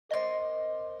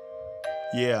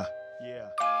Yeah.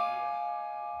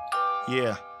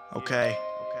 Yeah. Okay.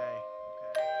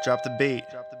 Drop the beat.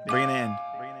 Bring it in.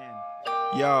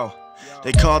 Yo.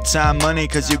 They call time money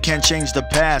cause you can't change the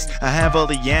past. I have all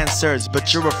the answers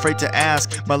but you're afraid to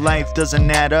ask. My life doesn't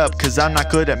add up cause I'm not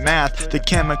good at math. The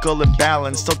chemical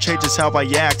imbalance still changes how I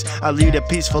act. I lead a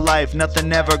peaceful life,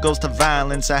 nothing ever goes to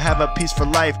violence. I have a peaceful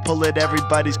life, pull it,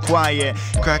 everybody's quiet.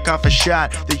 Crack off a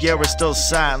shot, the air is still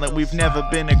silent. We've never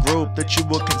been a group that you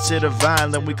would consider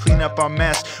violent. We clean up our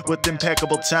mess with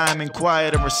impeccable timing,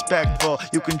 quiet and respectful.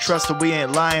 You can trust that we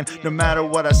ain't lying. No matter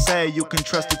what I say, you can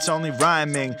trust it's only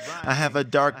rhyming. I have a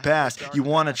dark past, you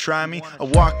wanna try me? I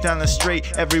walk down the street,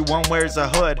 everyone wears a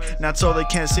hood. Not so they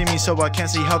can't see me, so I can't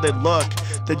see how they look.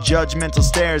 The judgmental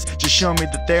stares just show me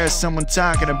that there's someone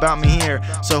talking about me here.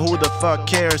 So who the fuck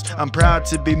cares? I'm proud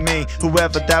to be me,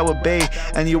 whoever that would be.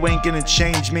 And you ain't gonna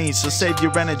change me, so save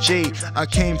your energy. I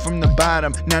came from the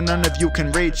bottom, now none of you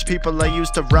can reach. People I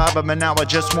used to rob them and now I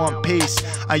just want peace.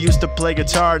 I used to play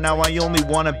guitar, now I only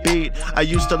want a beat. I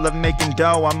used to love making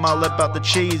dough, I'm all about the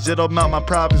cheese. It'll melt my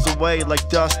problems away like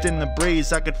dust in the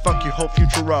breeze. I could fuck your whole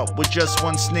future up with just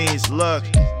one sneeze. Look,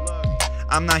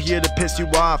 I'm not here to piss you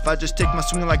off, I just take my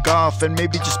swing like golf and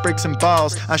maybe just break some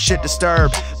balls. I shit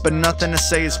disturbed, but nothing to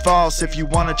say is false. If you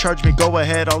wanna charge me, go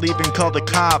ahead, I'll even call the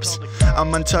cops.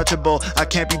 I'm untouchable, I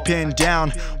can't be pinned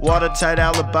down. Watertight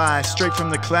alibi, straight from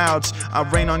the clouds. I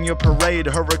rain on your parade,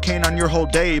 a hurricane on your whole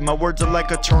day. My words are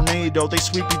like a tornado, they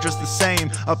sweep you just the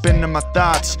same up into my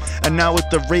thoughts. And now with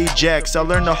the rejects, I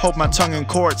learned to hold my tongue in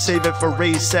court, save it for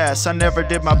recess. I never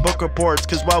did my book reports,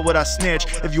 cause why would I snitch?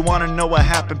 If you wanna know what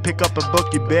happened, pick up a book,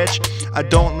 you bitch. I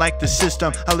don't like the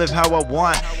system, I live how I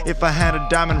want. If I had a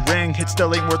diamond ring, it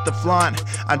still ain't worth the flaunt.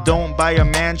 I don't buy a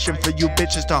mansion for you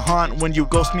bitches to haunt. When you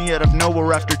ghost me out of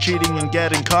nowhere after cheating and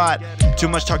getting caught. Too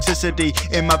much toxicity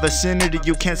in my vicinity,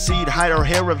 you can't see it, hide or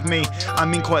hair of me. I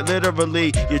mean quite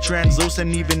literally, you're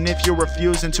translucent even if you're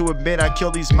refusing to admit I kill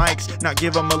these mics, not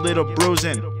give them a little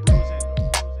bruising.